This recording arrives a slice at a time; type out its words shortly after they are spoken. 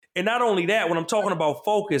And not only that, when I'm talking about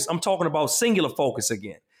focus, I'm talking about singular focus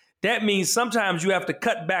again. That means sometimes you have to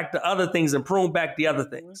cut back the other things and prune back the other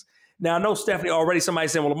things. Now, I know Stephanie already, somebody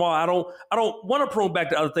said, well, Lamar, I don't want to prune back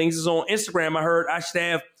the other things. It's on Instagram. I heard I should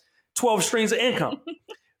have 12 streams of income.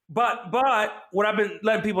 But what I've been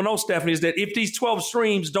letting people know, Stephanie, is that if these 12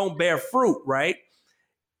 streams don't bear fruit, right,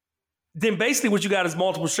 then basically what you got is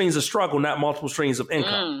multiple streams of struggle, not multiple streams of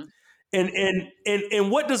income.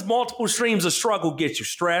 And what does multiple streams of struggle get you?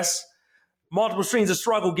 Stress. Multiple streams of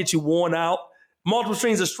struggle get you worn out. Multiple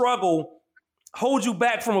streams of struggle hold you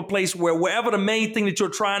back from a place where wherever the main thing that you're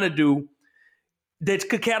trying to do that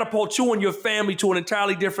could catapult you and your family to an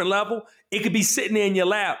entirely different level, it could be sitting there in your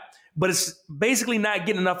lap, but it's basically not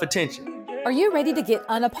getting enough attention. Are you ready to get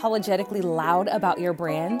unapologetically loud about your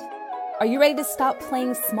brand? Are you ready to stop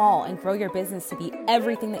playing small and grow your business to be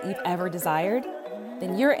everything that you've ever desired?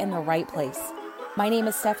 Then you're in the right place. My name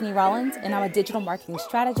is Stephanie Rollins, and I'm a digital marketing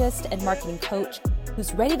strategist and marketing coach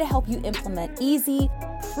who's ready to help you implement easy,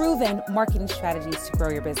 proven marketing strategies to grow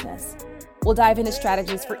your business. We'll dive into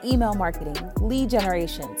strategies for email marketing, lead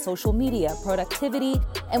generation, social media, productivity,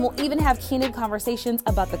 and we'll even have candid conversations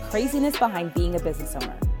about the craziness behind being a business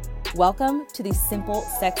owner. Welcome to the Simple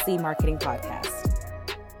Sexy Marketing Podcast.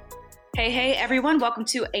 Hey, everyone. Welcome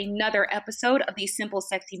to another episode of the Simple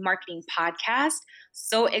Sexy Marketing Podcast.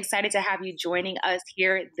 So excited to have you joining us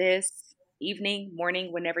here this evening,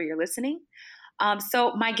 morning, whenever you're listening.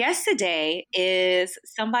 So my guest today is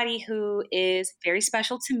somebody who is very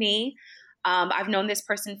special to me. I've known this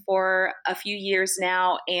person for a few years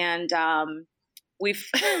now, and I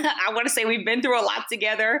want to say we've been through a lot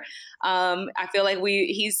together. I feel like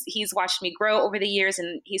he's watched me grow over the years,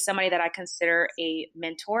 and he's somebody that I consider a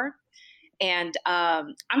mentor. And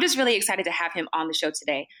I'm just really excited to have him on the show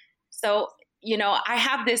today. So, I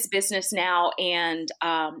have this business now, and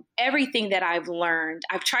everything that I've learned,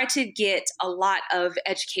 I've tried to get a lot of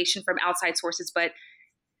education from outside sources, but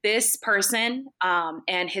this person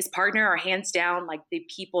and his partner are hands down like the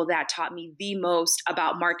people that taught me the most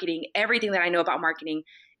about marketing. Everything that I know about marketing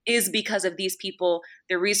is because of these people,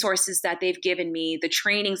 the resources that they've given me, the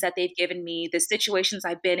trainings that they've given me, the situations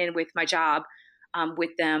I've been in with my job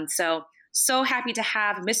with them. So happy to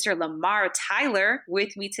have Mr. Lamar Tyler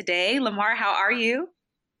with me today. Lamar, how are you?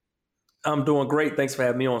 I'm doing great. Thanks for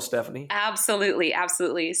having me on, Stephanie. Absolutely.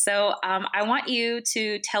 So I want you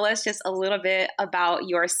to tell us just a little bit about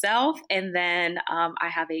yourself, and then I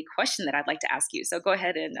have a question that I'd like to ask you. So go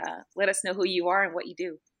ahead and let us know who you are and what you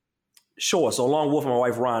do. Sure. So along with my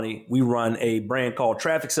wife, Ronnie, we run a brand called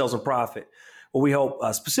Traffic Sales and Profit, where we help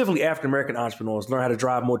specifically African-American entrepreneurs learn how to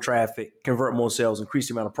drive more traffic, convert more sales, increase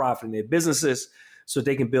the amount of profit in their businesses so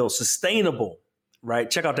they can build sustainable, right?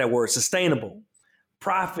 Check out that word, sustainable,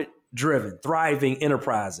 profit-driven, thriving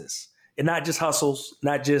enterprises. And not just hustles,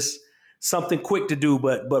 not just something quick to do,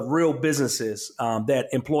 but real businesses that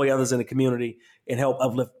employ others in the community and help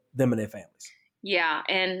uplift them and their families. Yeah.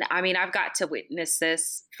 And I mean, I've got to witness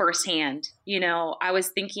this firsthand. I was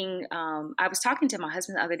thinking, I was talking to my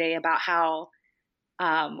husband the other day about how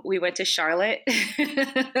we went to Charlotte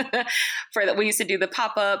we used to do the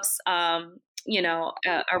pop-ups, around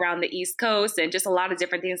the East Coast, and just a lot of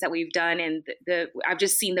different things that we've done. And I've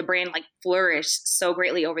just seen the brand like flourish so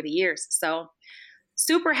greatly over the years. So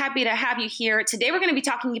super happy to have you here. Today, we're going to be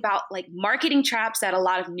talking about like marketing traps that a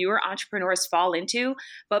lot of newer entrepreneurs fall into.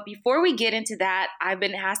 But before we get into that, I've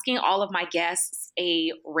been asking all of my guests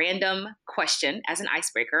a random question as an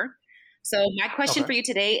icebreaker. So my question for you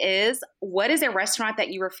today is, what is a restaurant that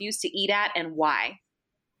you refuse to eat at and why?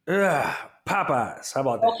 Popeyes. How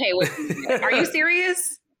about that? Okay, wait, are you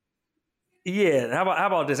serious? Yeah. How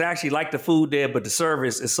about this? I actually like the food there, but the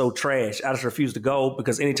service is so trash. I just refuse to go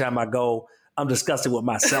because anytime I go, I'm disgusted with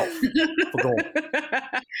myself for going.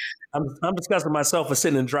 I'm disgusted with myself for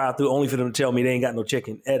sitting in the drive-thru only for them to tell me they ain't got no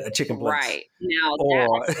chicken at a chicken place. Right. Now,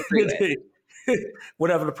 or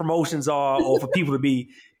whatever the promotions are, or for people to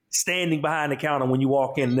be standing behind the counter when you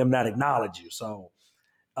walk in and them not acknowledge you. So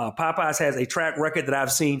Popeyes has a track record that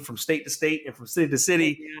I've seen from state to state and from city to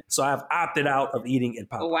city. So I've opted out of eating at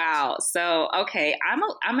Popeyes. Wow. So, okay.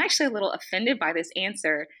 I'm actually a little offended by this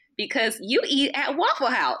answer because you eat at Waffle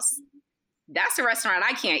House. That's a restaurant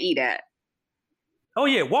I can't eat at. Oh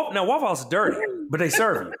yeah, now Waffle House is dirty, but they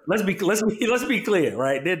serve you. Let's be clear,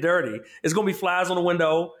 right? They're dirty. It's gonna be flies on the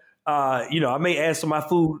window. I may ask for my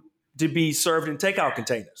food to be served in takeout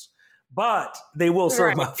containers, but they will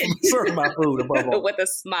serve my food above all. With a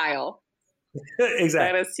smile.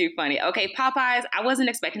 Exactly. That is too funny. Okay, Popeyes. I wasn't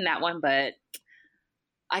expecting that one, but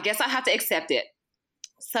I guess I have to accept it.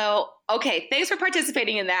 So, okay, thanks for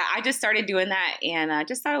participating in that. I just started doing that and I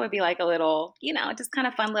just thought it would be like a little, just kind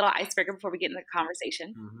of fun little icebreaker before we get in the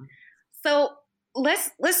conversation. Mm-hmm. So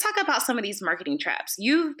let's talk about some of these marketing traps.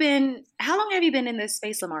 How long have you been in this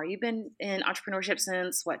space, Lamar? You've been in entrepreneurship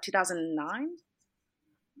since what, 2009?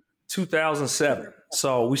 2007.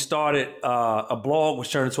 So we started a blog,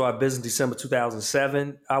 which turned into our business December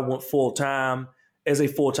 2007. I went full-time as a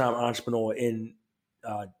full-time entrepreneur in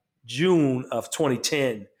June of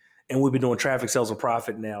 2010. And we've been doing traffic sales and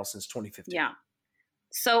profit now since 2015. Yeah.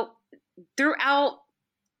 So throughout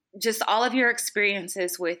just all of your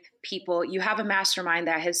experiences with people, you have a mastermind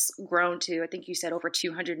that has grown to, I think you said, over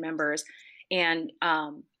 200 members. And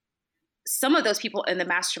some of those people in the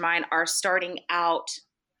mastermind are starting out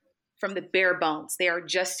from the bare bones. They are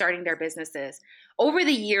just starting their businesses. Over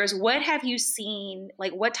the years, what have you seen,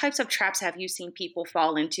 like what types of traps have you seen people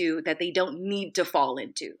fall into that they don't need to fall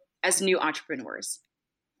into as new entrepreneurs?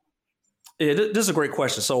 Yeah, this is a great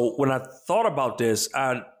question. So when I thought about this,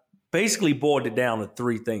 I basically boiled it down to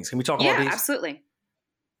three things. Can we talk about these? Yeah, absolutely.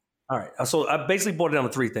 All right. So I basically boiled it down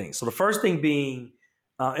to three things. So the first thing being,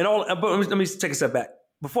 but let me take a step back.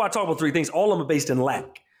 Before I talk about three things, all of them are based in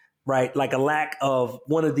lack, right? Like a lack of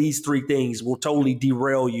one of these three things will totally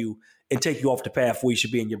derail you and take you off the path where you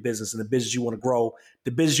should be in your business and the business you want to grow,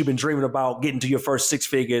 the business you've been dreaming about, getting to your first 6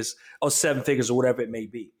 figures or 7 figures or whatever it may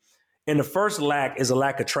be. And the first lack is a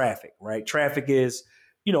lack of traffic, right? Traffic is,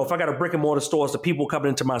 if I got a brick and mortar store, it's the people coming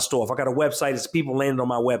into my store. If I got a website, it's the people landing on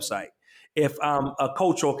my website. If I'm a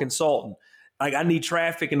coach or consultant, like I need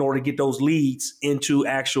traffic in order to get those leads into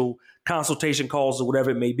actual consultation calls or whatever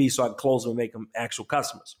it may be so I can close them and make them actual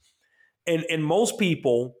customers. And most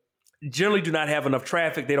people generally do not have enough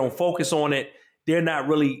traffic. They don't focus on it. They're not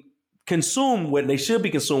really consumed when they should be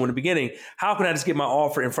consumed in the beginning. How can I just get my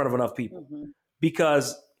offer in front of enough people? Mm-hmm.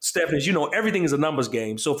 Because Stephanie, as you know, everything is a numbers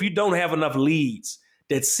game. So if you don't have enough leads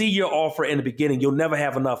that see your offer in the beginning, you'll never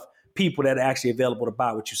have enough people that are actually available to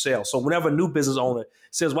buy what you sell. So whenever a new business owner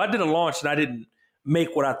says, well, I did a launch and I didn't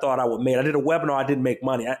make what I thought I would make. I did a webinar, I didn't make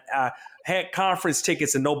money. I had conference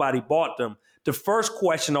tickets and nobody bought them. The first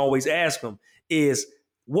question I always ask them is,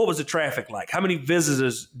 what was the traffic like? How many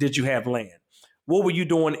visitors did you have land? What were you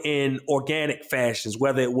doing in organic fashions,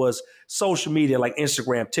 whether it was social media like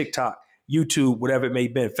Instagram, TikTok, YouTube, whatever it may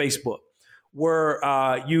have been, Facebook? Were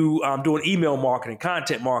you doing email marketing,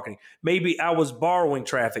 content marketing? Maybe I was borrowing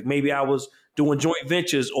traffic. Maybe I was doing joint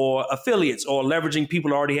ventures or affiliates or leveraging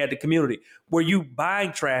people who already had the community. Were you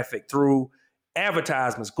buying traffic through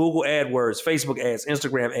advertisements, Google AdWords, Facebook ads,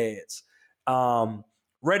 Instagram ads,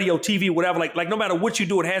 radio, TV, whatever? Like no matter what you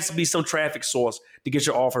do, it has to be some traffic source to get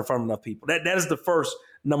your offer in front of enough people. That is the first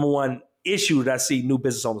number one issue that I see new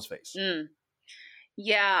business owners face. Mm.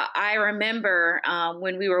 Yeah, I remember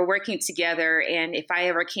when we were working together, and if I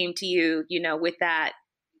ever came to you, with that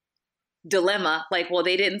dilemma, like, well,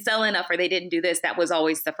 they didn't sell enough or they didn't do this, that was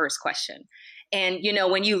always the first question. And,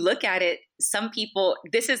 when you look at it, some people,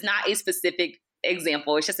 this is not a specific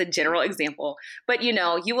example, it's just a general example, but, you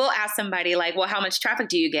will ask somebody like, well, how much traffic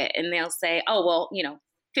do you get? And they'll say, oh, well,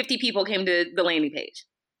 50 people came to the landing page.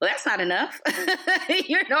 Well, that's not enough.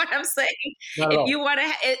 You know what I'm saying? If you want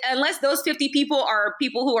to, unless those 50 people are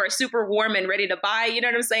people who are super warm and ready to buy, you know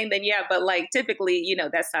what I'm saying? Then yeah, but like typically,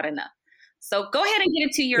 that's not enough. So go ahead and get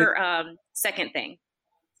into your second thing.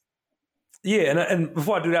 Yeah, and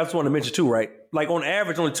before I do that, I just want to mention too, right? Like on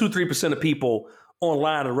average, only 2-3% of people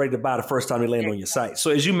online are ready to buy the first time they land on your site. So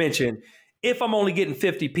as you mentioned, if I'm only getting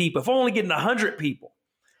 50 people, if I'm only getting 100 people,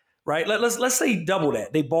 right? Let's say double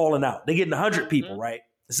that. They balling out. They getting 100 people, right?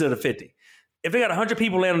 Instead of 50. If they got 100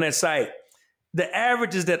 people land on that site, the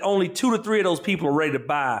average is that only 2 to 3 of those people are ready to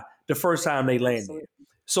buy the first time they land there.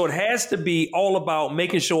 So it has to be all about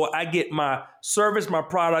making sure I get my service, my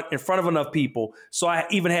product in front of enough people so I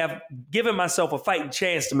even have given myself a fighting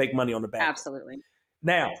chance to make money on the back. Absolutely.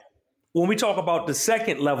 Now, when we talk about the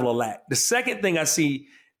second level of lack, the second thing I see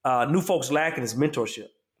new folks lacking is mentorship,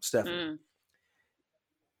 Stephanie.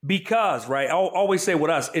 Because, right, I always say with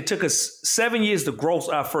us, it took us 7 years to gross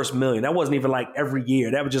our first million. That wasn't even like every year.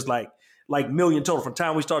 That was just like million total. From the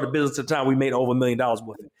time we started business to the time we made over $1 million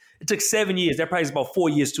with it. It took 7 years. That probably is about 4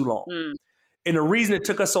 years too long. And the reason it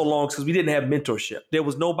took us so long is because we didn't have mentorship. There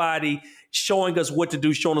was nobody showing us what to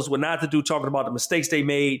do, showing us what not to do, talking about the mistakes they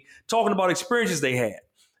made, talking about experiences they had.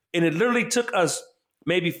 And it literally took us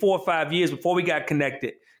maybe 4 or 5 years before we got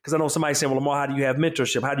connected. Because I know somebody saying, well, Lamar, how do you have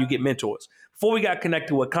mentorship? How do you get mentors? Before we got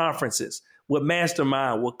connected with conferences, with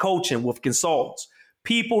mastermind, with coaching, with consultants,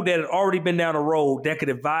 people that had already been down the road that could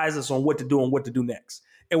advise us on what to do and what to do next.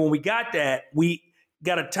 And when we got that, we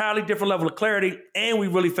got a entirely different level of clarity, and we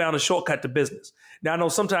really found a shortcut to business. Now, I know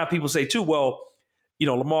sometimes people say too, well,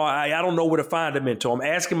 Lamar, I don't know where to find a mentor. I'm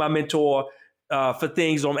asking my mentor for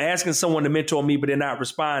things, or I'm asking someone to mentor me, but they're not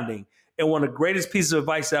responding. And one of the greatest pieces of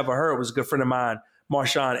advice I ever heard was a good friend of mine,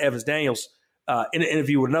 Marshawn Evans-Daniels, in an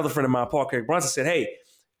interview with another friend of mine, Paul Carrick Brunson, said, hey,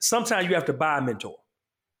 sometimes you have to buy a mentor.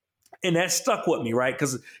 And that stuck with me, right?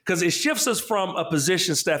 Because it shifts us from a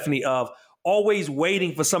position, Stephanie, of always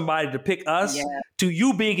waiting for somebody to pick us to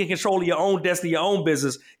you being in control of your own destiny, your own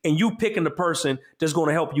business, and you picking the person that's going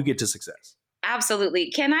to help you get to success. Absolutely.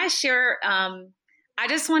 Can I share? I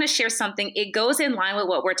just want to share something. It goes in line with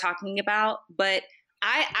what we're talking about, but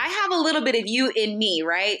I have a little bit of you in me,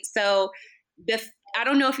 right? So I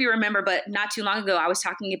don't know if you remember, but not too long ago, I was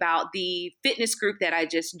talking about the fitness group that I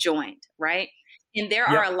just joined, right? And there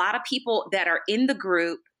are a lot of people that are in the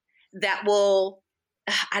group that will,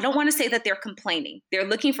 I don't want to say that they're complaining. They're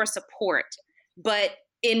looking for support. But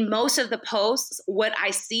in most of the posts, what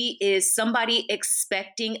I see is somebody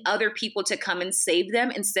expecting other people to come and save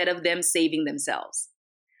them instead of them saving themselves.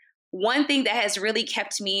 One thing that has really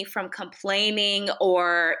kept me from complaining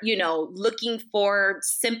or, looking for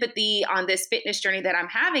sympathy on this fitness journey that I'm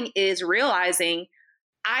having is realizing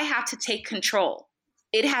I have to take control.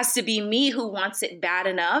 It has to be me who wants it bad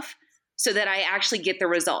enough so that I actually get the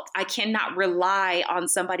result. I cannot rely on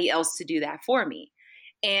somebody else to do that for me.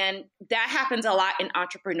 And that happens a lot in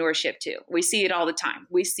entrepreneurship too. We see it all the time.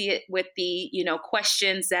 We see it with the,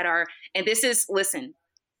 questions that are, and this is, listen,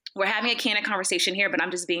 we're having a candid conversation here, but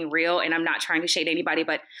I'm just being real and I'm not trying to shade anybody,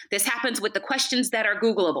 but this happens with the questions that are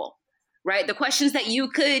Googleable, right? The questions that you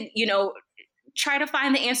could, try to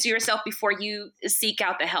find the answer yourself before you seek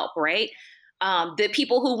out the help, right? The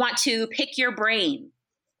people who want to pick your brain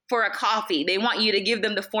for a coffee, they want you to give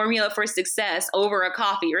them the formula for success over a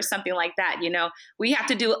coffee or something like that. We have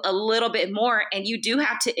to do a little bit more, and you do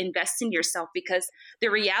have to invest in yourself, because the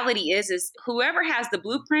reality is whoever has the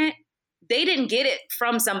blueprint, they didn't get it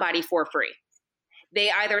from somebody for free.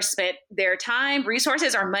 They either spent their time,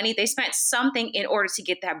 resources, or money. They spent something in order to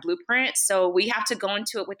get that blueprint. So we have to go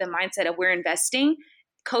into it with the mindset of we're investing.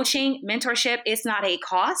 Coaching, mentorship, it's not a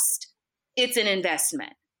cost. It's an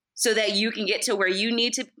investment so that you can get to where you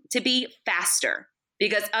need to be faster.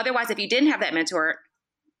 Because otherwise, if you didn't have that mentor,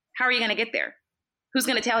 how are you going to get there? Who's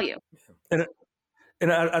going to tell you?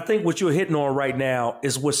 And I think what you're hitting on right now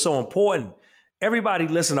is what's so important. Everybody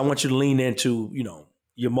listen, I want you to lean into,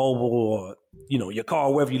 your mobile or, your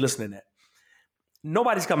car, wherever you're listening at.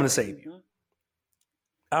 Nobody's coming to save you.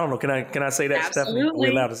 I don't know. Can I say that, Absolutely. Stephanie? Are we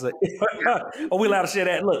allowed to say? Are we allowed to share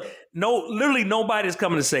that? Look, literally nobody's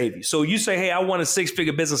coming to save you. So you say, hey, I want a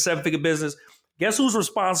 6-figure business, 7-figure business. Guess who's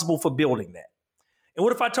responsible for building that? And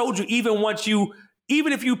what if I told you,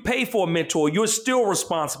 even if you pay for a mentor, you're still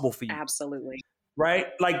responsible for you. Absolutely. Right?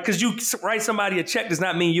 Like, because you write somebody a check does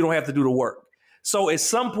not mean you don't have to do the work. So at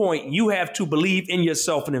some point, you have to believe in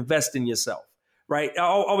yourself and invest in yourself. Right? I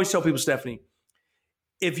always tell people, Stephanie,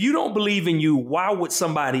 if you don't believe in you, why would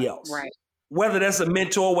somebody else? Right. Whether that's a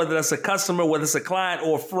mentor, whether that's a customer, whether it's a client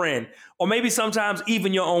or a friend, or maybe sometimes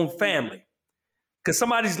even your own family. Because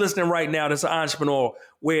somebody's listening right now that's an entrepreneur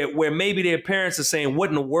where maybe their parents are saying, what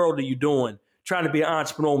in the world are you doing trying to be an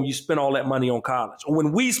entrepreneur when you spend all that money on college? Or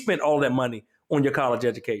when we spent all that money on your college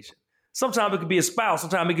education? Sometimes it could be a spouse,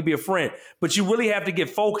 sometimes it could be a friend. But you really have to get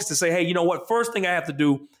focused to say, hey, you know what? First thing I have to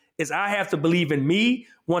do is I have to believe in me.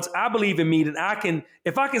 Once I believe in me, then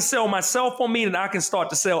if I can sell myself on me, then I can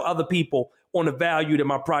start to sell other people on the value that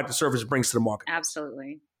my product or service brings to the market.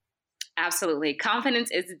 Absolutely. Absolutely.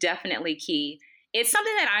 Confidence is definitely key. It's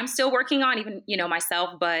something that I'm still working on, even,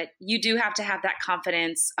 myself, but you do have to have that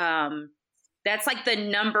confidence. That's like the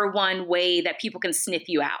number one way that people can sniff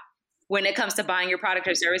you out when it comes to buying your product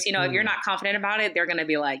or service. If you're not confident about it, they're going to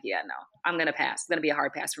be like, yeah, no, I'm going to pass. It's going to be a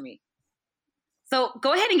hard pass for me. So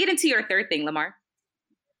go ahead and get into your third thing, Lamar.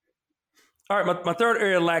 All right. My third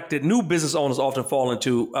area of lack that new business owners often fall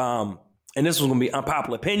into, and this was going to be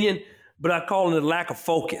unpopular opinion, but I call it a lack of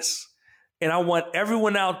focus. And I want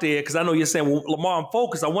everyone out there, because I know you're saying, well, Lamar, I'm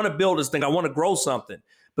focused. I want to build this thing. I want to grow something.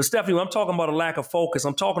 But Stephanie, when I'm talking about a lack of focus,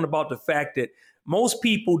 I'm talking about the fact that most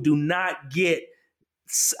people do not get,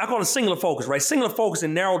 I call it singular focus, right? Singular focus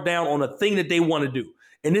and narrow down on a thing that they want to do.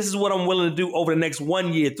 And this is what I'm willing to do over the next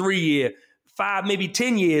 1 year, 3 year, 5, maybe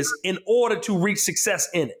 10 years in order to reach success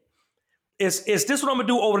in it. Is this what I'm going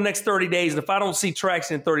to do over the next 30 days? And if I don't see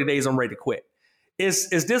traction in 30 days, I'm ready to quit. Is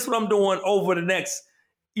this what I'm doing over the next,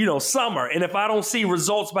 summer? And if I don't see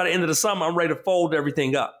results by the end of the summer, I'm ready to fold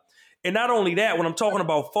everything up. And not only that, when I'm talking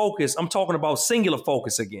about focus, I'm talking about singular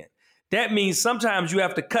focus again. That means sometimes you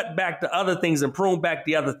have to cut back the other things and prune back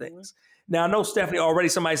the other things. Now I know Stephanie already.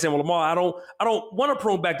 Somebody saying, "Well, Lamar, I don't want to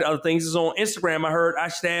prune back to other things." It's on Instagram. I heard I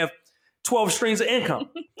should have 12 streams of income.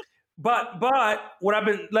 But what I've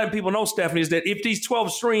been letting people know, Stephanie, is that if these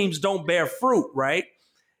 12 streams don't bear fruit, right,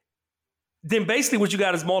 then basically what you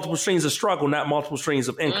got is multiple streams of struggle, not multiple streams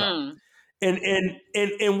of income.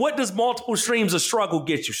 And what does multiple streams of struggle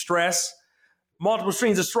get you? Stress. Multiple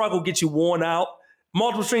streams of struggle get you worn out.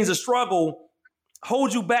 Multiple streams of struggle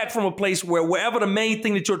hold you back from a place where wherever the main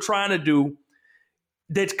thing that you're trying to do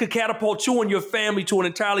that could catapult you and your family to an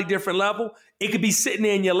entirely different level, it could be sitting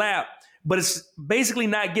there in your lap, but it's basically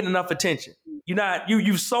not getting enough attention.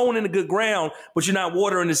 You've sown in the good ground, but you're not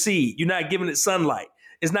watering the seed. You're not giving it sunlight.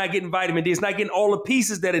 It's not getting vitamin D. It's not getting all the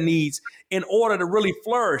pieces that it needs in order to really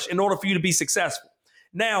flourish, in order for you to be successful.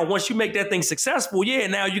 Now, once you make that thing successful,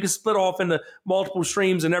 now you can split off into multiple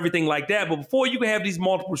streams and everything like that. But before you can have these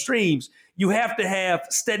multiple streams, you have to have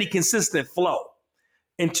steady, consistent flow.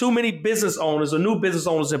 And too many business owners, or new business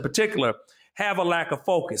owners in particular, have a lack of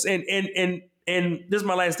focus. And this is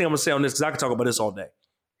my last thing I'm going to say on this, because I can talk about this all day.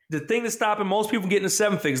 The thing that's stopping most people getting to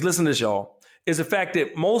 7 figures, listen to this, y'all, is the fact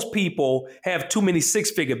that most people have too many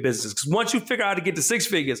 6-figure businesses. Because once you figure out how to get to 6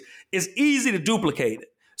 figures, it's easy to duplicate it.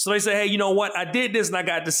 So they say, hey, you know what? I did this and I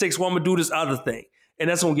got to 6. Well, I'm going to do this other thing. And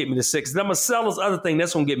that's going to get me to 6. Then I'm going to sell this other thing.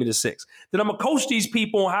 That's going to get me to 6. Then I'm going to coach these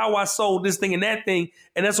people on how I sold this thing and that thing.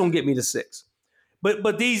 And that's going to get me to 6.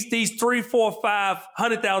 But these $3, $4, $5,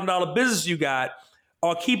 $100,000 business you got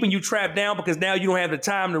are keeping you trapped down, because now you don't have the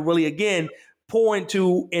time to really, again, pour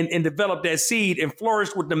into and develop that seed and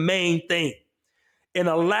flourish with the main thing. And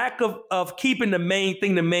a lack of keeping the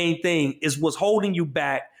main thing is what's holding you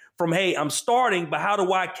back from, hey, I'm starting, but how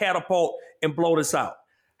do I catapult and blow this out?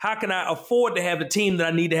 How can I afford to have the team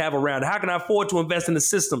that I need to have around it? How can I afford to invest in the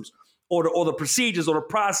systems or the procedures or the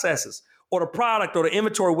processes or the product or the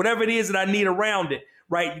inventory, whatever it is that I need around it,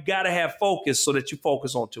 right? You got to have focus so that you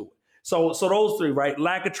focus onto it. So those 3, right?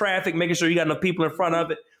 Lack of traffic, making sure you got enough people in front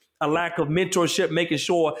of it. A lack of mentorship, making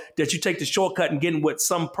sure that you take the shortcut and getting with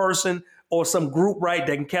some person or some group, right,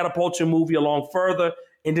 that can catapult you and move you along further.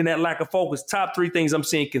 And then that lack of focus. Top 3 things I'm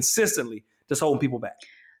seeing consistently that's holding people back.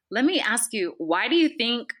 Let me ask you, why do you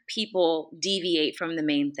think people deviate from the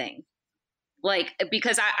main thing? Like,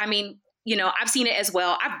 because I mean, I've seen it as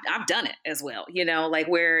well. I've done it as well, like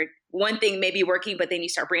where one thing may be working, but then you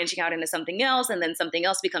start branching out into something else, and then something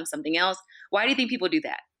else becomes something else. Why do you think people do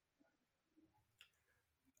that?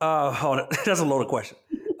 That's a loaded question.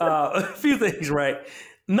 A few things, right?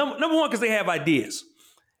 Number one, because they have ideas.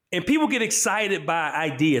 And people get excited by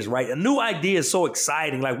ideas, right? A new idea is so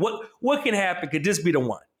exciting. Like, what can happen? Could this be the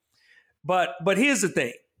one? But here's the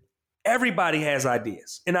thing. Everybody has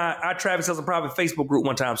ideas. And I Travis has a private Facebook group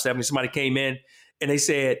one time, Stephanie. Somebody came in and they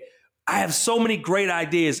said, I have so many great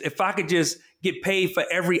ideas. If I could just get paid for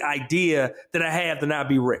every idea that I have, then I'd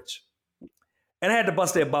be rich. And I had to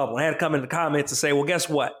bust their bubble. I had to come in the comments and say, well, guess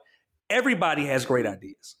what? Everybody has great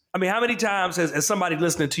ideas. I mean, how many times has somebody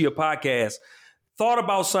listening to your podcast thought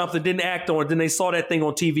about something, didn't act on it, then they saw that thing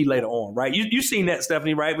on TV later on, right? You've seen that,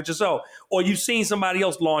 Stephanie, right, with yourself. Or you've seen somebody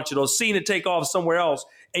else launch it or seen it take off somewhere else.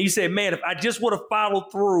 And you said, man, if I just would have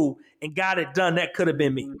followed through and got it done, that could have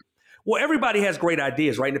been me. Well, everybody has great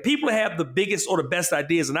ideas, right? The people that have the biggest or the best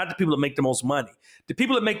ideas are not the people that make the most money. The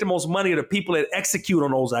people that make the most money are the people that execute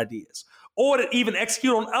on those ideas, or that even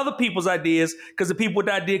execute on other people's ideas, because the people with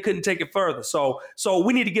the idea couldn't take it further. So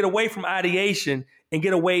we need to get away from ideation and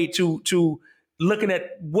get away to looking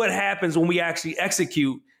at what happens when we actually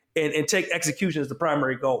execute and take execution as the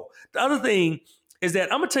primary goal. The other thing is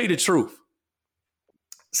that I'm going to tell you the truth.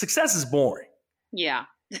 Success is boring. Yeah.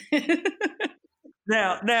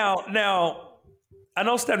 Now, I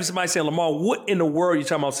know Stephanie, somebody saying, Lamar, what in the world are you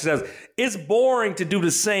talking about success? It's boring to do the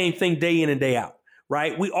same thing day in and day out,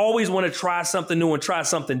 right? We always want to try something new and try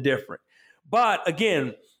something different. But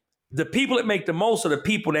again, the people that make the most are the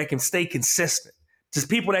people that can stay consistent. Just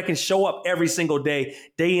people that can show up every single day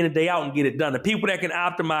in and day out, and get it done. The people that can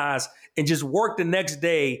optimize and just work the next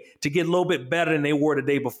day to get a little bit better than they were the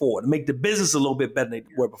day before, to make the business a little bit better than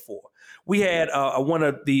they were before. We had one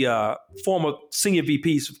of the former senior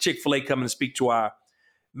VPs of Chick-fil-A come and speak to our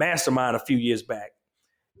mastermind a few years back.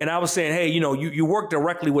 And I was saying, hey, you work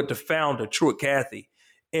directly with the founder, Truett Cathy.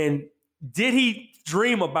 And did he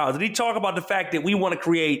talk about the fact that we want to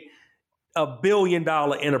create a $1 billion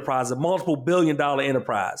enterprise, a multiple $1 billion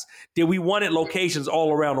enterprise? Did we wanted locations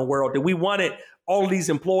all around the world? Did we wanted all of these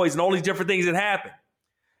employees and all these different things that happen?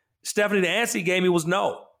 Stephanie, the answer he gave me was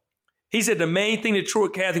no. He said the main thing that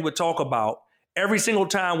Truett Cathy would talk about every single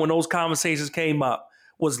time when those conversations came up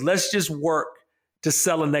was, let's just work to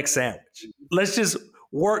sell the next sandwich. Let's just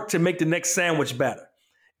work to make the next sandwich better.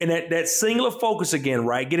 And that singular focus again,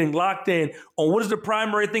 right? Getting locked in on what is the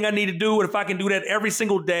primary thing I need to do. And if I can do that every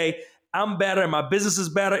single day, I'm better and my business is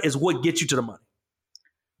better is what gets you to the money.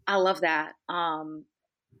 I love that.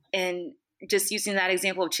 And just using that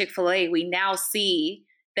example of Chick-fil-A, we now see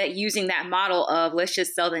that using that model of let's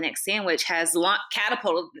just sell the next sandwich has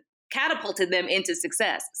catapulted them into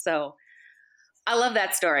success. So I love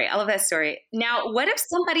that story. Now, what if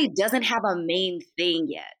somebody doesn't have a main thing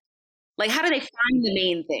yet? Like, how do they find the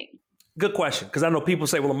main thing? Good question. Because I know people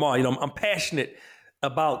say, well, Lamar, I'm passionate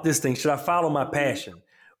about this thing. Should I follow my passion?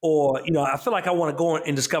 Or, I feel like I want to go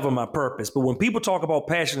and discover my purpose. But when people talk about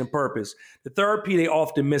passion and purpose, the third P they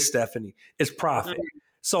often miss, Stephanie, is profit. Mm-hmm.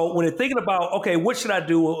 So when they're thinking about, okay, what should I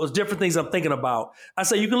do? There's different things I'm thinking about. I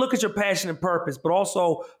say you can look at your passion and purpose, but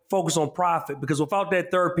also focus on profit. Because without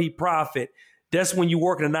that third P, profit, that's when you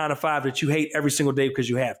work in a 9 to 5 that you hate every single day because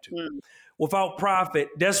you have to. Mm. Without profit,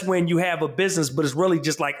 that's when you have a business, but it's really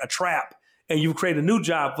just like a trap. And you create a new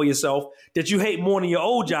job for yourself that you hate more than your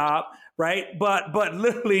old job, right? But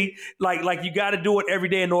literally, like you got to do it every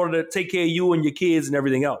day in order to take care of you and your kids and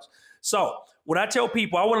everything else. So what I tell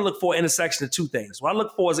people, I want to look for an intersection of two things. What I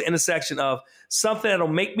look for is an intersection of something that'll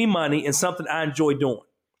make me money and something I enjoy doing.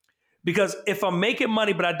 Because if I'm making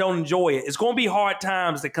money but I don't enjoy it, it's going to be hard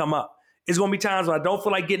times that come up. It's going to be times when I don't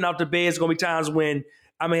feel like getting out of bed. It's going to be times when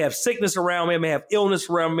I may have sickness around me. I may have illness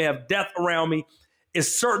around me. I may have death around me.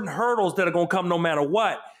 It's certain hurdles that are going to come no matter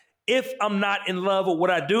what. If I'm not in love with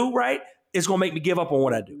what I do, right, it's going to make me give up on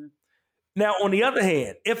what I do. Now, on the other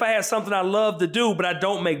hand, if I have something I love to do, but I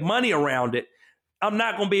don't make money around it, I'm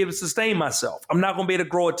not going to be able to sustain myself. I'm not going to be able to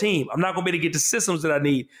grow a team. I'm not going to be able to get the systems that I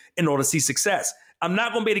need in order to see success. I'm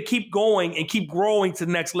not going to be able to keep going and keep growing to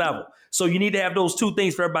the next level. So you need to have those two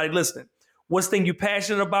things for everybody listening. What's the thing you're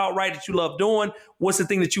passionate about, right, that you love doing? What's the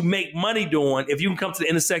thing that you make money doing? If you can come to the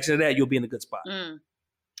intersection of that, you'll be in a good spot.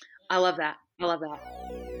 I love that.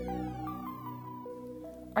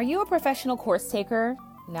 Are you a professional course taker?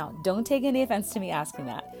 Now, don't take any offense to me asking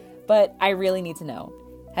that, but I really need to know.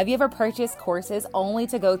 Have you ever purchased courses only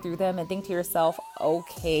to go through them and think to yourself,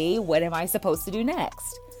 okay, what am I supposed to do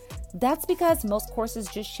next? That's because most courses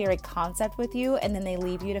just share a concept with you and then they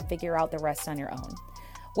leave you to figure out the rest on your own.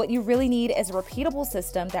 What you really need is a repeatable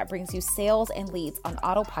system that brings you sales and leads on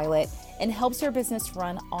autopilot and helps your business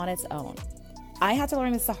run on its own. I had to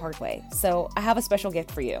learn this the hard way, so I have a special gift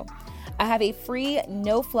for you. I have a free,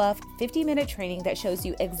 no-fluff, 50-minute training that shows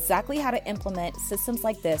you exactly how to implement systems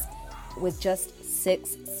like this with just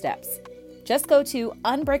 6 steps. Just go to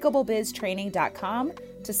unbreakablebiztraining.com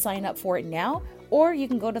to sign up for it now, or you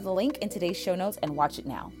can go to the link in today's show notes and watch it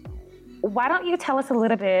now. Why don't you tell us a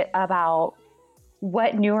little bit about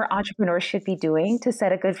what newer entrepreneurs should be doing to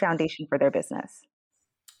set a good foundation for their business?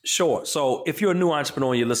 Sure. So if you're a new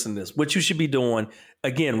entrepreneur and you're listening to this, what you should be doing,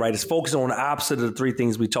 again, right, is focusing on the opposite of the 3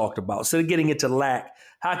 things we talked about. Instead of getting into lack,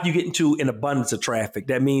 how can you get into an abundance of traffic?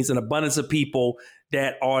 That means an abundance of people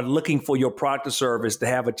that are looking for your product or service to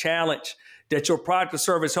have a challenge that your product or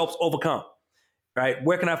service helps overcome, right?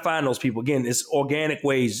 Where can I find those people? Again, it's organic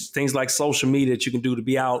ways, things like social media that you can do to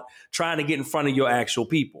be out trying to get in front of your actual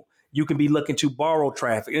people. You can be looking to borrow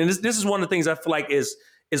traffic. And this is one of the things I feel like is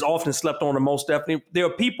often slept on the most, Stephanie. There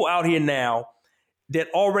are people out here now that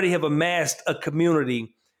already have amassed a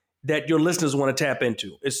community that your listeners want to tap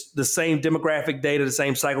into. It's the same demographic data, the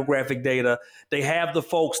same psychographic data. They have the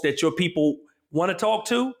folks that your people want to talk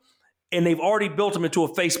to, and they've already built them into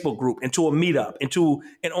a Facebook group, into a meetup, into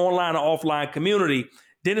an online or offline community.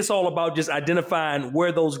 Then it's all about just identifying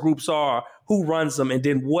where those groups are, who runs them, and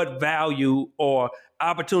then what value or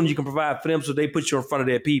opportunity you can provide for them so they put you in front of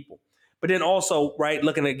their people. But then also, right,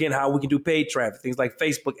 looking at, again, how we can do paid traffic, things like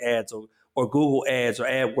Facebook ads or Google ads or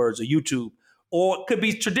AdWords or YouTube. Or it could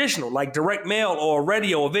be traditional, like direct mail or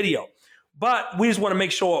radio or video. But we just want to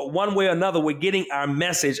make sure one way or another we're getting our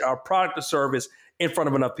message, our product or service in front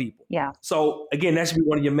of enough people. Yeah. So, again, that should be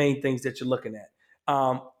one of your main things that you're looking at.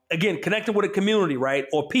 Again, connecting with a community, right,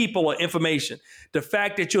 or people or information. The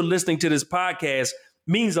fact that you're listening to this podcast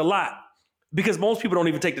means a lot because most people don't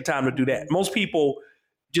even take the time to do that. Most people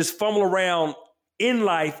just fumble around in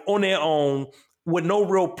life on their own with no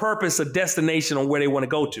real purpose or destination on where they want to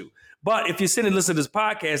go to. But if you're sitting and listening to this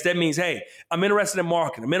podcast, that means, hey, I'm interested in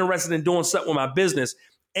marketing. I'm interested in doing something with my business,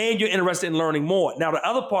 and you're interested in learning more. Now, the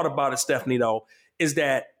other part about it, Stephanie, though, is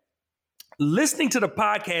that listening to the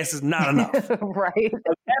podcast is not enough. Right.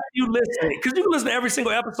 After you listen, because you can listen to every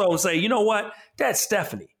single episode and say, you know what, that's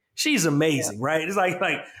Stephanie. She's amazing, right? It's like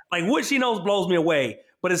what she knows blows me away.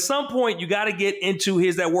 But at some point, you got to get into,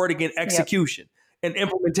 here's that word again, execution and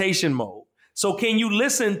implementation mode. So can you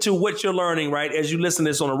listen to what you're learning, right, as you listen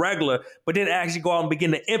to this on a regular, but then actually go out and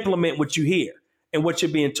begin to implement what you hear and what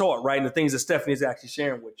you're being taught, right, and the things that Stephanie is actually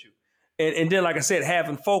sharing with you. And then, like I said,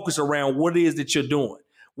 having focus around what it is that you're doing,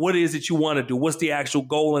 what it is that you want to do, what's the actual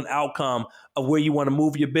goal and outcome of where you want to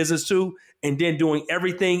move your business to, and then doing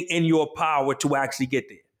everything in your power to actually get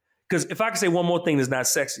there. Because if I can say one more thing that's not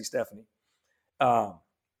sexy, Stephanie,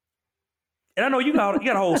 and I know you got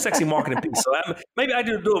a whole sexy marketing piece, so maybe I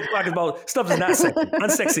do a podcast about stuff that's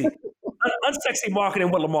not sexy, unsexy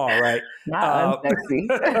marketing with Lamar, right? Not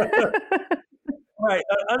unsexy. Right,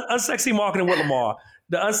 unsexy marketing with Lamar.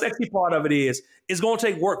 The unsexy part of it is it's going to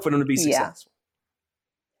take work for them to be successful.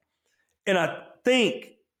 And I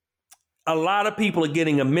think a lot of people are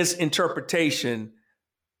getting a misinterpretation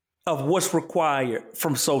of what's required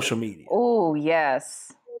from social media. Oh,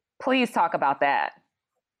 yes. Please talk about that.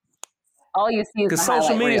 All you see is the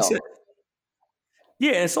social media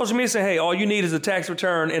reel. And social media say, hey, all you need is a tax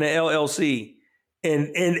return and an LLC,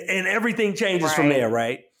 and everything changes from there,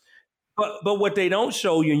 right? But what they don't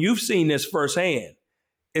show you, and you've seen this firsthand,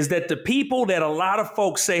 is that the people that a lot of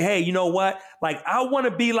folks say, hey, you know what? Like, I want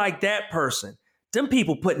to be like that person. Them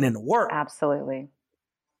people putting in the work. Absolutely.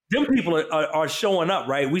 Them people are showing up,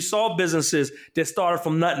 right? We saw businesses that started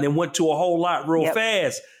from nothing and went to a whole lot real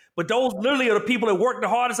fast. But those literally are the people that work the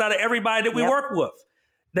hardest out of everybody that we work with.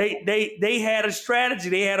 They had a strategy.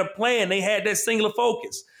 They had a plan. They had that singular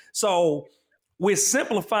focus. So we're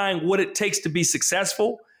simplifying what it takes to be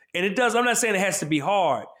successful. And it does. I'm not saying it has to be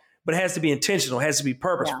hard, but it has to be intentional. It has to be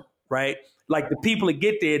purposeful, right? Like the people that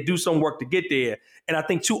get there do some work to get there. And I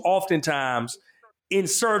think too oftentimes in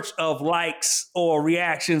search of likes or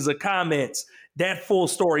reactions or comments, that full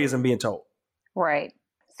story isn't being told. Right.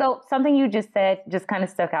 So something you just said just kind of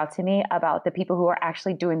stuck out to me about the people who are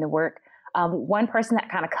actually doing the work. One person that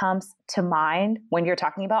kind of comes to mind when you're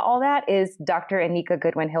talking about all that is Dr. Anika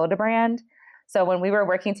Goodwin-Hildebrand. So when we were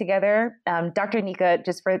working together, Dr. Anika,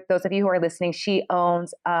 just for those of you who are listening, she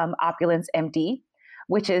owns Opulence MD,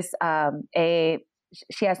 which is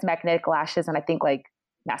she has magnetic lashes and I think like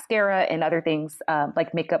mascara and other things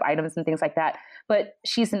like makeup items and things like that. But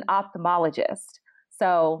she's an ophthalmologist.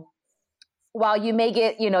 So while you may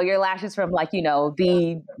get, your lashes from like,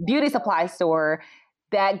 the beauty supply store,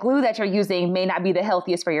 that glue that you're using may not be the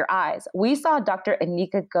healthiest for your eyes. We saw Dr.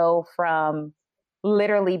 Anika go from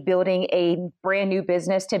literally building a brand new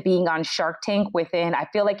business to being on Shark Tank within, I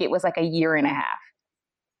feel like it was like a year and a half,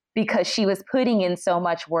 because she was putting in so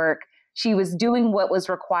much work. She was doing what was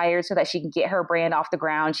required so that she could get her brand off the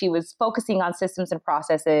ground. She was focusing on systems and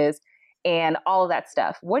processes and all of that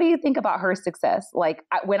stuff. What do you think about her success? Like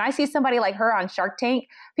when I see somebody like her on Shark Tank,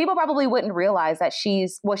 people probably wouldn't realize that she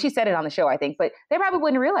said it on the show, I think, but they probably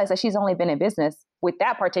wouldn't realize that she's only been in business with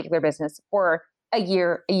that particular business for a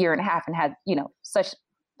year and a half and had, such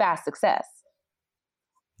fast success.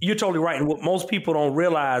 You're totally right. And what most people don't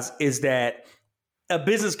realize is that a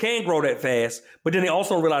business can grow that fast, but then they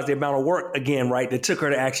also realize the amount of work, again, right, that took her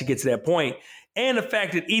to actually get to that point. And the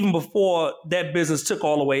fact that even before that business took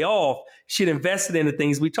all the way off, she'd invested in the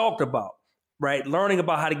things we talked about, right? Learning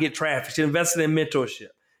about how to get traffic. She invested in mentorship.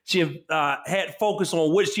 She had focus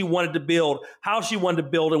on what she wanted to build, how she wanted to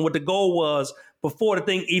build, and what the goal was before the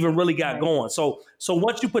thing even really got going. So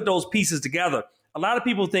once you put those pieces together, a lot of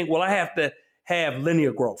people think, well, I have to have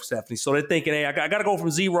linear growth, Stephanie. So they're thinking, hey, I got to go from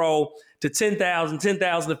 0 to 10,000,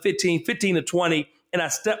 10,000 to 15, 15 to 20, and I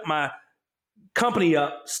step my company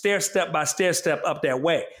up, step by step up that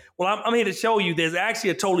way. Well, I'm here to show you there's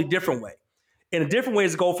actually a totally different way. And a different way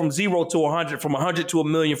is to go from 0 to 100, from 100 to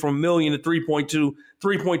 1 million, from 1 million to 3.2,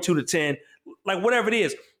 3.2 to 10, like whatever it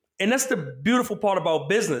is. And that's the beautiful part about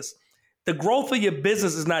business. The growth of your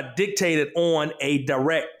business is not dictated on a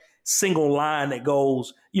direct single line that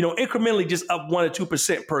goes, incrementally just up 1 or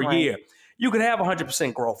 2% per year. You could have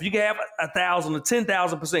 100% growth. You can have 1,000 or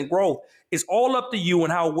 10,000% growth. It's all up to you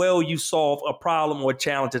and how well you solve a problem or a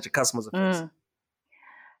challenge that your customers are facing.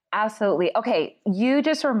 Absolutely. Okay. You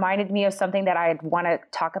just reminded me of something that I want to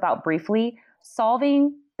talk about briefly.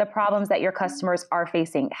 Solving the problems that your customers are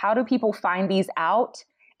facing. How do people find these out?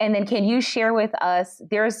 And then can you share with us,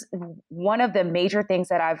 there's one of the major things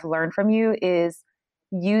that I've learned from you is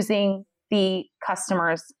using the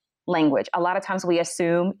customer's language. A lot of times we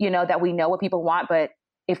assume, that we know what people want, but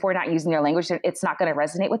if we're not using their language, it's not going to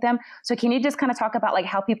resonate with them. So can you just kind of talk about like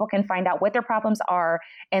how people can find out what their problems are?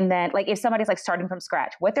 And then like if somebody's like starting from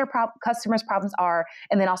scratch, what their customers' problems are,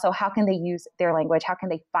 and then also how can they use their language? How can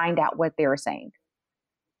they find out what they're saying?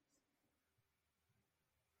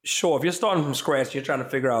 Sure. If you're starting from scratch, you're trying to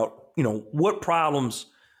figure out, what problems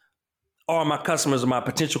are my customers or my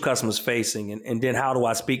potential customers facing? And then how do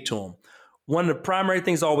I speak to them? one of the primary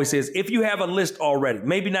things I always say is if you have a list already,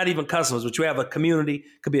 maybe not even customers, but you have a community,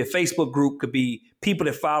 could be a Facebook group, could be people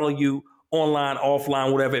that follow you online,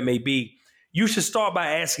 offline, whatever it may be, you should start by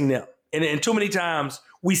asking them. And too many times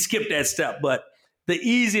we skip that step, but the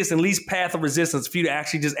easiest and least path of resistance for you to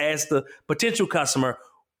actually just ask the potential customer,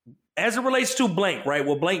 as it relates to blank, right?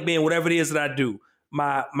 Well, blank being whatever it is that I do,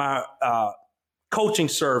 my coaching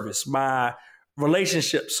service, my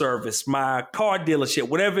relationship service, my car dealership,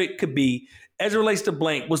 whatever it could be, as it relates to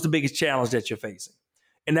blank, what's the biggest challenge that you're facing?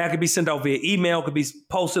 And that could be sent out via email, could be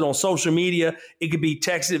posted on social media, it could be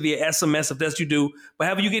texted via SMS if that's what you do. But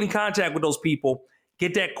however you get in contact with those people,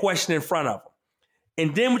 get that question in front of them.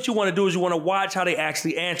 And then what you want to do is you want to watch how they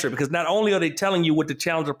actually answer it, because not only are they telling you what the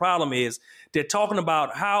challenge or problem is, they're talking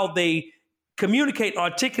about how they communicate,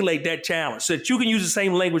 articulate that challenge so that you can use the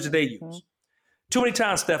same language that they use. Too many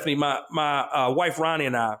times, Stephanie, my wife, Ronnie,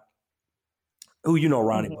 and I, who you know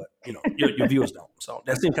Ronnie, but you know your viewers don't. So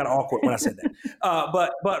that seemed kind of awkward when I said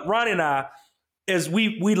that. But Ronnie and I, as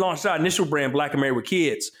we launched our initial brand, Black and Married with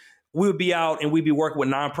Kids, we would be out and we'd be working with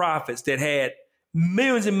nonprofits that had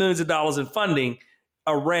millions and millions of dollars in funding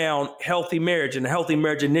around healthy marriage, and the Healthy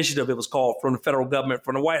Marriage Initiative, it was called, from the federal government,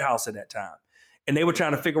 from the White House at that time. And they were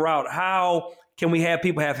trying to figure out how can we have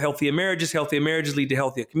people have healthier marriages lead to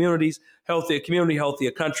healthier communities, healthier community, healthier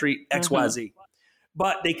country, XYZ.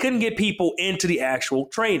 But they couldn't get people into the actual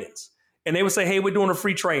trainings. And they would say, hey, we're doing a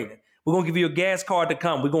free training. We're going to give you a gas card to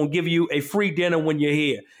come. We're going to give you a free dinner when you're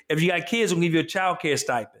here. If you got kids, we're going to give you a child care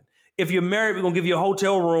stipend. If you're married, we're going to give you a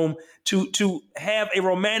hotel room to have a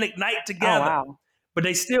romantic night together. Oh, wow. But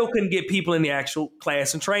they still couldn't get people in the actual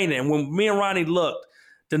class and training. And when me and Ronnie looked,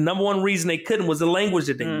 the number one reason they couldn't was the language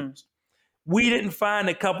that they used. We didn't find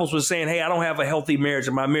that couples were saying, hey, I don't have a healthy marriage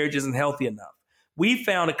and my marriage isn't healthy enough. We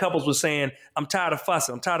found that couples were saying, I'm tired of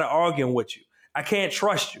fussing. I'm tired of arguing with you. I can't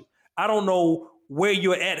trust you. I don't know where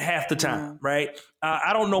you're at half the time, right?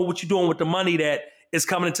 I don't know what you're doing with the money that is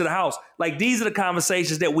coming into the house. Like, these are the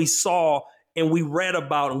conversations that we saw and we read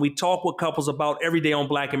about and we talk with couples about every day on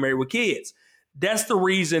Black and Married with Kids. That's the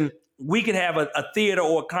reason we could have a theater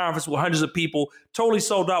or a conference with hundreds of people totally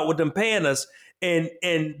sold out with them paying us. And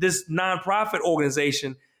this nonprofit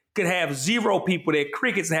organization could have 0 people there,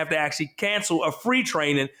 crickets, and have to actually cancel a free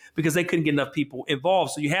training because they couldn't get enough people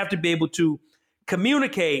involved. So you have to be able to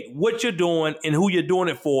communicate what you're doing and who you're doing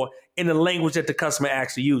it for in the language that the customer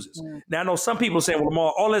actually uses. Now, I know some people say, well,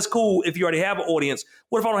 Lamar, all that's cool if you already have an audience.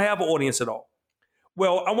 What if I don't have an audience at all?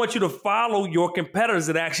 Well, I want you to follow your competitors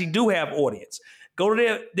that actually do have audience. Go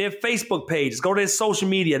to their Facebook pages, go to their social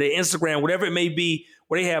media, their Instagram, whatever it may be,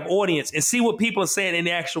 where they have audience, and see what people are saying in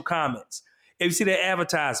the actual comments. If you see their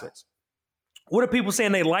advertisements, what are people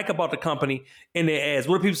saying they like about the company in their ads?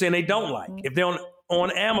 What are people saying they don't like? If they're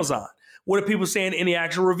on Amazon, what are people saying in the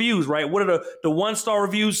actual reviews, right? What are the 1-star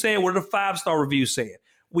reviews saying? What are the 5-star reviews saying?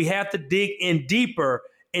 We have to dig in deeper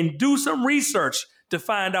and do some research to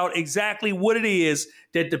find out exactly what it is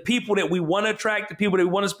that the people that we want to attract, the people that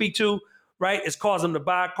we want to speak to, right, is cause them to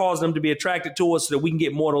buy, cause them to be attracted to us so that we can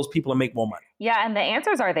get more of those people and make more money. Yeah, and the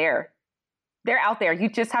answers are there. They're out there. You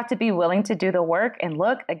just have to be willing to do the work. And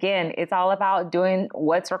look, again, it's all about doing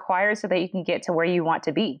what's required so that you can get to where you want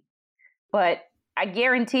to be. But I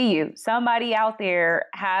guarantee you, somebody out there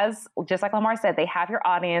has, just like Lamar said, they have your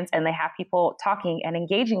audience and they have people talking and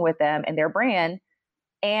engaging with them and their brand.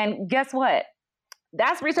 And guess what?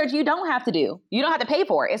 That's research you don't have to do. You don't have to pay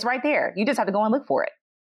for it. It's right there. You just have to go and look for it.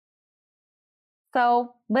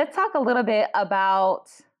 So let's talk a little bit about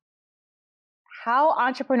how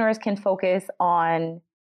entrepreneurs can focus on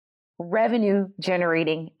revenue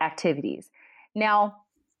generating activities. Now,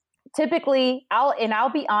 typically, I'll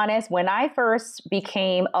be honest, when I first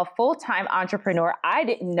became a full-time entrepreneur, I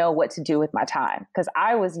didn't know what to do with my time because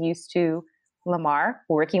I was used to, Lamar,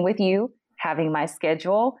 working with you, having my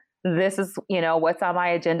schedule. This is, what's on my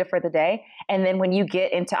agenda for the day. And then when you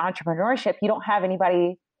get into entrepreneurship, you don't have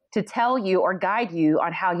anybody to tell you or guide you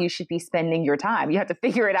on how you should be spending your time. You have to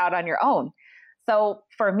figure it out on your own. So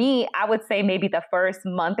for me, I would say maybe the first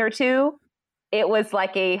month or two, it was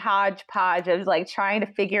like a hodgepodge of like trying to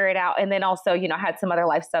figure it out. And then also, I had some other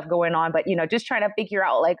life stuff going on, but, just trying to figure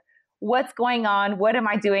out like what's going on? What am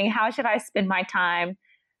I doing? How should I spend my time?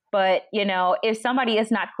 But, if somebody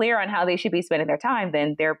is not clear on how they should be spending their time,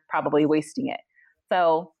 then they're probably wasting it.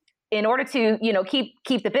 So in order to,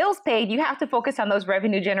 keep the bills paid, you have to focus on those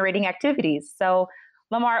revenue generating activities. So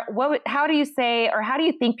Lamar, how do you say, or how do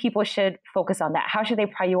you think people should focus on that? How should they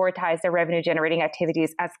prioritize their revenue generating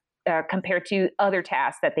activities as compared to other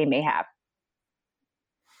tasks that they may have?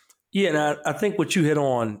 Yeah, and I think what you hit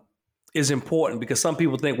on is important because some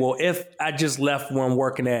people think, well, if I just left where I'm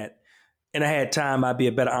working at, and I had time, I'd be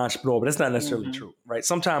a better entrepreneur. But that's not necessarily true, right?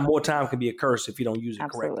 Sometimes more time can be a curse if you don't use it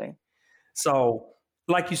correctly. So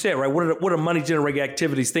like you said, right, what are money generating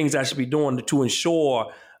activities, things I should be doing to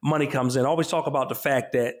ensure money comes in? I always talk about the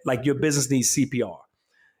fact that like your business needs CPR.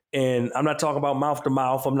 And I'm not talking about mouth to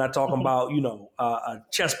mouth. I'm not talking about,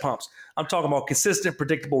 chest pumps. I'm talking about consistent,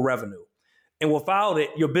 predictable revenue. And without it,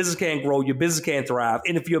 your business can't grow, your business can't thrive.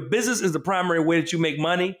 And if your business is the primary way that you make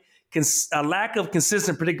money, a lack of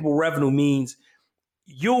consistent, predictable revenue means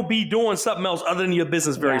you'll be doing something else other than your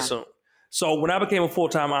business very soon. So when I became a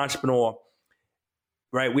full-time entrepreneur,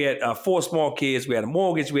 right, we had 4 small kids, we had a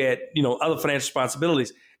mortgage, we had, other financial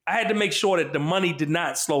responsibilities. I had to make sure that the money did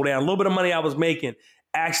not slow down. A little bit of money I was making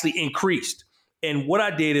actually increased. And what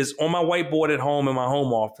I did is on my whiteboard at home in my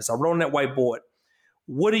home office, I wrote on that whiteboard,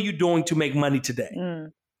 what are you doing to make money today? I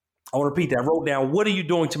want to repeat that. I wrote down, what are you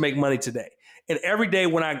doing to make money today? And every day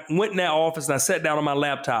when I went in that office and I sat down on my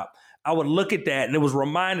laptop, I would look at that and it was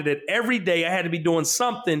reminded that every day I had to be doing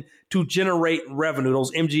something to generate revenue,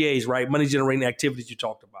 those MGAs, right? Money generating activities you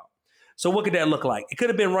talked about. So what could that look like? It could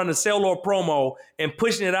have been running a sale or promo and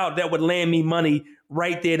pushing it out that would land me money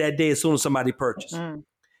right there that day as soon as somebody purchased.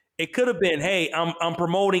 It could have been, hey, I'm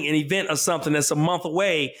promoting an event or something that's a month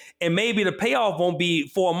away, and maybe the payoff won't be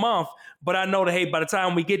for a month, but I know that, hey, by the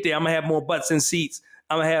time we get there, I'm going to have more butts in seats.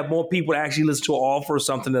 I'm going to have more people to actually listen to an offer or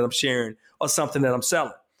something that I'm sharing or something that I'm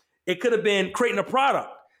selling. It could have been creating a product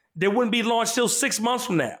that wouldn't be launched till 6 months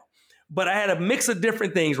from now. But I had a mix of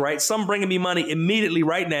different things, right? Some bringing me money immediately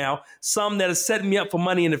right now, some that are setting me up for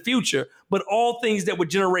money in the future, but all things that would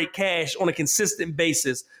generate cash on a consistent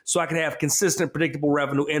basis so I can have consistent, predictable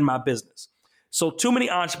revenue in my business. So too many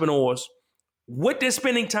entrepreneurs, what they're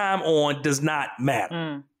spending time on does not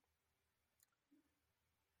matter.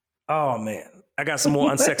 Oh, man. I got some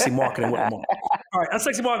more unsexy marketing with Lamar. All right,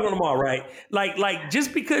 unsexy marketing with Lamar, right? Like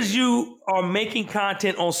just because you are making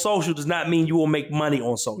content on social does not mean you will make money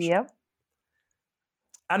on social. Yep.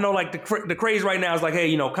 I know like the craze right now is like,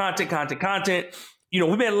 hey, content.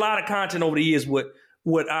 We've made a lot of content over the years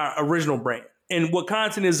with our original brand. And what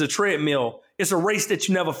content is a treadmill, it's a race that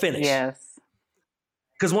you never finish. Yes.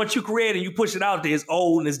 Because once you create and you push it out there, it's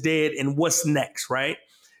old and it's dead and what's next, right?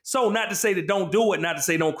 So not to say that don't do it, not to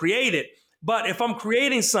say don't create it. But if I'm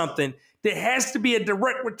creating something, there has to be a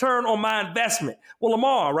direct return on my investment. Well,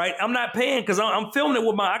 Lamar, right? I'm not paying because I'm filming it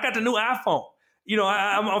with I got the new iPhone.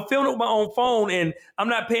 I'm filming it with my own phone and I'm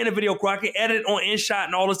not paying a video crew. I can edit on InShot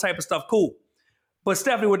and all this type of stuff. Cool. But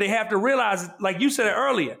Stephanie, what they have to realize, like you said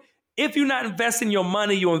earlier, if you're not investing your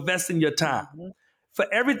money, you're investing your time.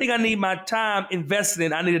 For everything I need my time invested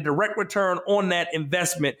in, I need a direct return on that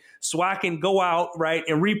investment so I can go out, right,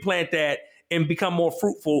 and replant that and become more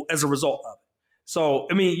fruitful as a result of it. So,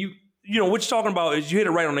 I mean, what you're talking about is you hit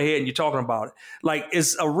it right on the head and you're talking about it. Like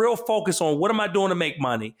it's a real focus on what am I doing to make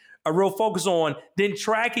money? A real focus on then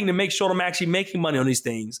tracking to make sure I'm actually making money on these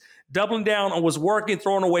things, doubling down on what's working,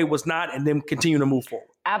 throwing away what's not, and then continue to move forward.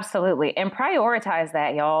 Absolutely. And prioritize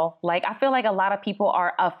that, y'all. Like, I feel like a lot of people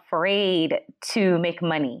are afraid to make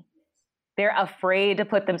money. They're afraid to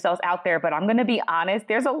put themselves out there. But I'm going to be honest,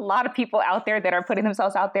 there's a lot of people out there that are putting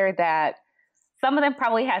themselves out there that some of them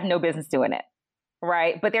probably have no business doing it.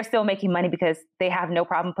 Right. But they're still making money because they have no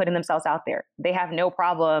problem putting themselves out there. They have no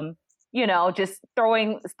problem, just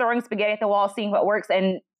throwing spaghetti at the wall, seeing what works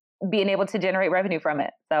and being able to generate revenue from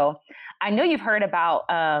it. So I know you've heard about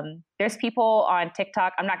there's people on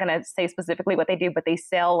TikTok. I'm not going to say specifically what they do, but they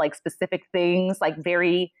sell like specific things, like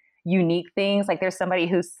very unique things. Like there's somebody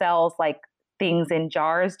who sells like things in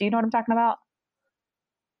jars. Do you know what I'm talking about?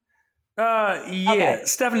 Yeah. Okay.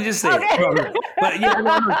 Stephanie just said. Okay. But yeah.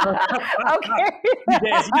 Okay. You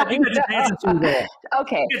got your dancing shoes on.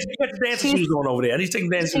 Okay. You got your dancing shoes on over there. I need to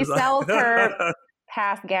take dancing shoes on. She sells her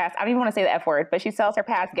past gas. I don't even want to say the F word, but she sells her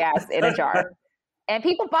past gas in a jar. And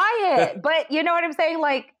people buy it. But you know what I'm saying?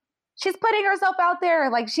 Like she's putting herself out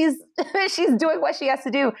there. Like she's doing what she has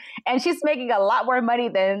to do. And she's making a lot more money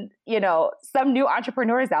than, some new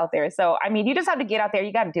entrepreneurs out there. So, I mean, you just have to get out there.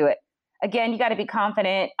 You got to do it. Again, you got to be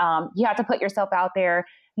confident. You have to put yourself out there.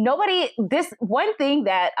 This one thing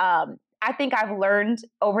that I think I've learned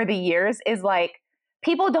over the years is like,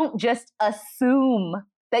 people don't just assume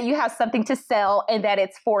that you have something to sell and that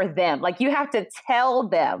it's for them. Like you have to tell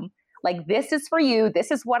them, like, this is for you.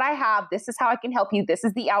 This is what I have. This is how I can help you. This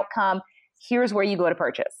is the outcome. Here's where you go to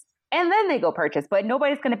purchase. And then they go purchase. But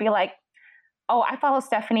nobody's going to be like, oh, I follow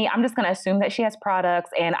Stephanie. I'm just going to assume that she has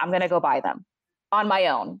products and I'm going to go buy them on my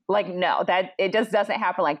own. Like, no, that it just doesn't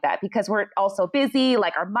happen like that because we're also busy.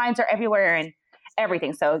 Like our minds are everywhere and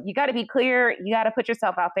everything. So you got to be clear. You got to put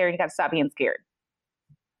yourself out there and you got to stop being scared.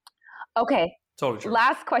 Okay. Totally true.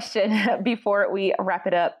 Last question before we wrap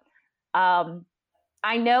it up.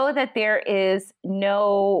 I know that there is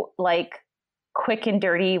no like quick and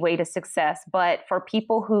dirty way to success, but for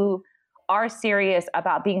people who are serious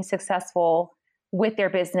about being successful with their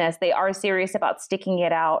business, they are serious about sticking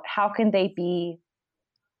it out. How can they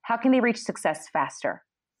reach success faster?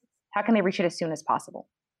 How can they reach it as soon as possible?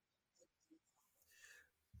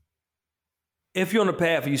 If you're on the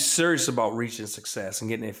path, you're serious about reaching success and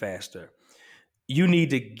getting it faster, you need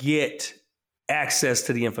to get access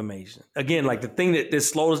to the information. Again, like the thing that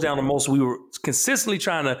slows down the most, we were consistently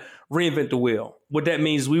trying to reinvent the wheel. What that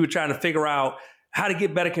means is we were trying to figure out how to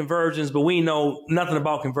get better conversions, but we know nothing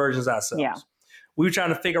about conversions ourselves. Yeah. We were trying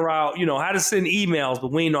to figure out, how to send emails,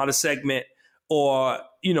 but we didn't know how to segment or,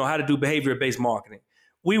 how to do behavior-based marketing.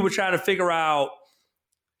 We were trying to figure out,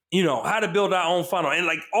 how to build our own funnel. And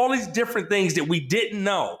like all these different things that we didn't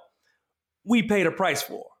know, we paid a price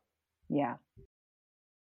for. Yeah.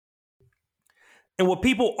 And what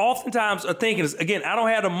people oftentimes are thinking is, again, I don't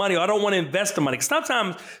have the money or I don't want to invest the money. Because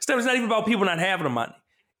sometimes it's not even about people not having the money.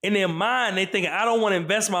 In their mind, they think, I don't want to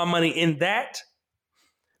invest my money in that.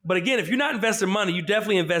 But again, if you're not investing money, you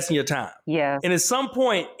definitely invest in your time. Yeah. And at some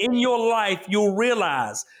point in your life, you'll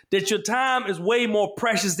realize that your time is way more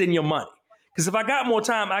precious than your money. Because if I got more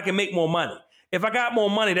time, I can make more money. If I got more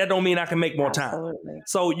money, that don't mean I can make more time. Absolutely.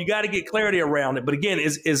 So you got to get clarity around it. But again,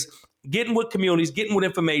 is getting with communities, getting with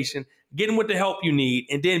information, getting with the help you need,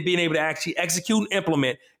 and then being able to actually execute and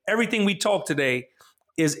implement everything we talk today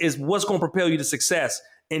is what's going to propel you to success.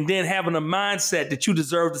 And then having a mindset that you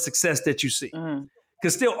deserve the success that you see.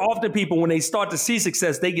 Because still often people, when they start to see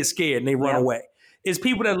success, they get scared and they run away. It's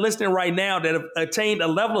people that are listening right now that have attained a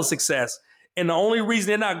level of success. And the only reason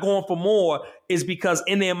they're not going for more is because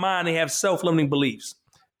in their mind, they have self-limiting beliefs.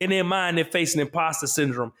 In their mind, they're facing imposter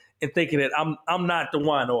syndrome and thinking that I'm not the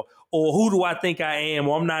one, or who do I think I am,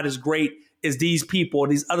 or I'm not as great as these people, or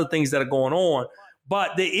these other things that are going on.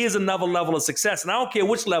 But there is another level of success. And I don't care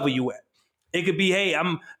which level you at. It could be, hey,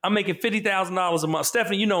 I'm making $50,000 a month.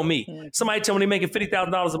 Stephanie, you know me. Somebody tell me they're making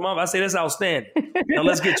 $50,000 a month. I say, that's outstanding. Now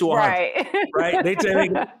let's get to 100. Right? They tell me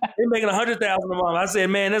they're making $100,000 a month. I said,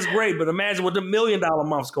 man, that's great. But imagine what the $1 million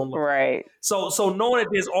month's going to look like. Right. So knowing that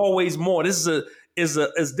there's always more. This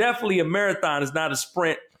is definitely a marathon. It's not a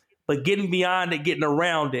sprint. But getting beyond it, getting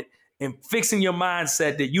around it, and fixing your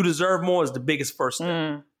mindset that you deserve more is the biggest first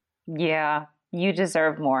step. Yeah, you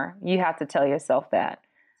deserve more. You have to tell yourself that.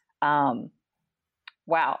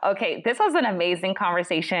 Wow. Okay. This was an amazing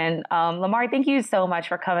conversation. Lamar, thank you so much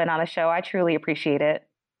for coming on the show. I truly appreciate it.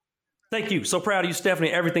 Thank you. So proud of you, Stephanie,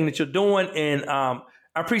 everything that you're doing. And I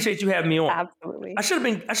appreciate you having me on. Absolutely. I should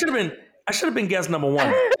have been guest number one.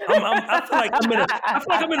 I feel like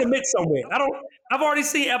I'm in the mix somewhere. I've already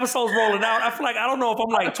seen episodes rolling out. I feel like I don't know if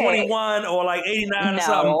I'm like 21 or like 89 or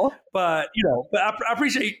something. But I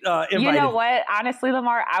appreciate inviting. You know what? Honestly,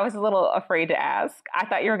 Lamar, I was a little afraid to ask. I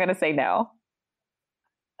thought you were going to say no.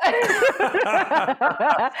 So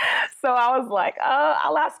I was like,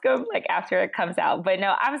 I'll ask him like after it comes out. But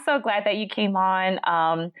no, I'm so glad that you came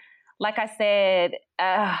on. Like I said,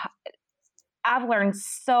 I've learned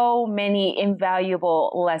so many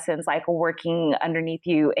invaluable lessons, like working underneath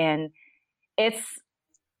you. And it's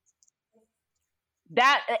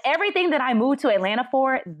that everything that I moved to Atlanta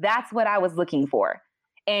for, that's what I was looking for.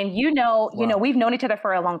 And wow. We've known each other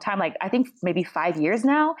for a long time, like I think maybe 5 years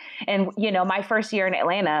now. And, my first year in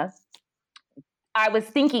Atlanta, I was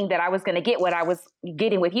thinking that I was going to get what I was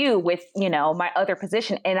getting with you with, my other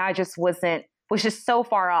position. And I just was just so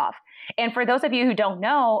far off. And for those of you who don't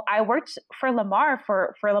know, I worked for Lamar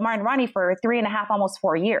for Lamar and Ronnie for 3.5, almost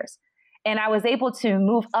 4 years. And I was able to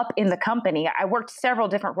move up in the company. I worked several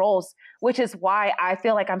different roles, which is why I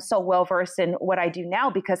feel like I'm so well versed in what I do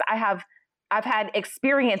now, because I've had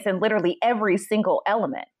experience in literally every single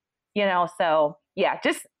element, so yeah,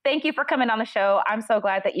 just thank you for coming on the show. I'm so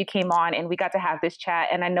glad that you came on and we got to have this chat.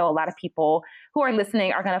 And I know a lot of people who are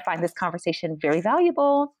listening are going to find this conversation very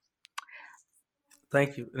valuable.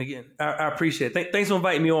 Thank you. And again, I appreciate it. Thanks for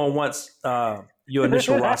inviting me on once your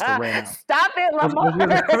initial roster ran out. Stop it, Lamar.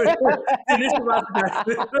 Initial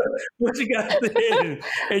roster, what you got there?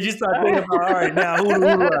 And you start thinking about, all right, now who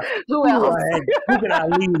else? Who can I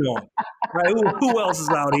lean on? Right? Who else is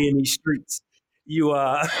out here in these streets? You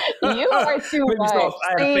are too much.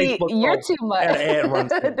 See, you're too much.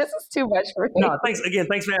 This is too much for me. No, thanks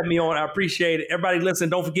for having me on. I appreciate it. Everybody listen,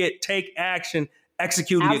 don't forget, take action,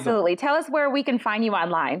 execute. Absolutely. Tell us where we can find you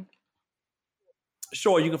online.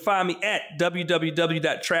 Sure. You can find me at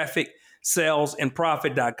www.traffic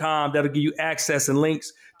trafficsalesandprofit.com. That'll give you access and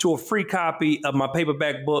links to a free copy of my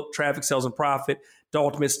paperback book, Traffic, Sales, and Profit, the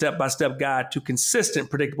ultimate step-by-step guide to consistent,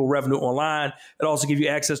 predictable revenue online. It'll also give you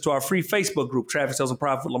access to our free Facebook group, Traffic, Sales, and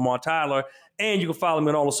Profit with Lamar Tyler. And you can follow me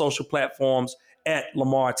on all the social platforms at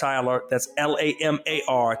Lamar Tyler. That's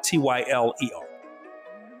LamarTyler.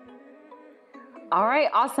 All right,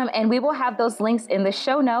 awesome. And we will have those links in the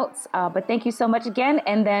show notes. But thank you so much again.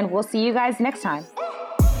 And then we'll see you guys next time.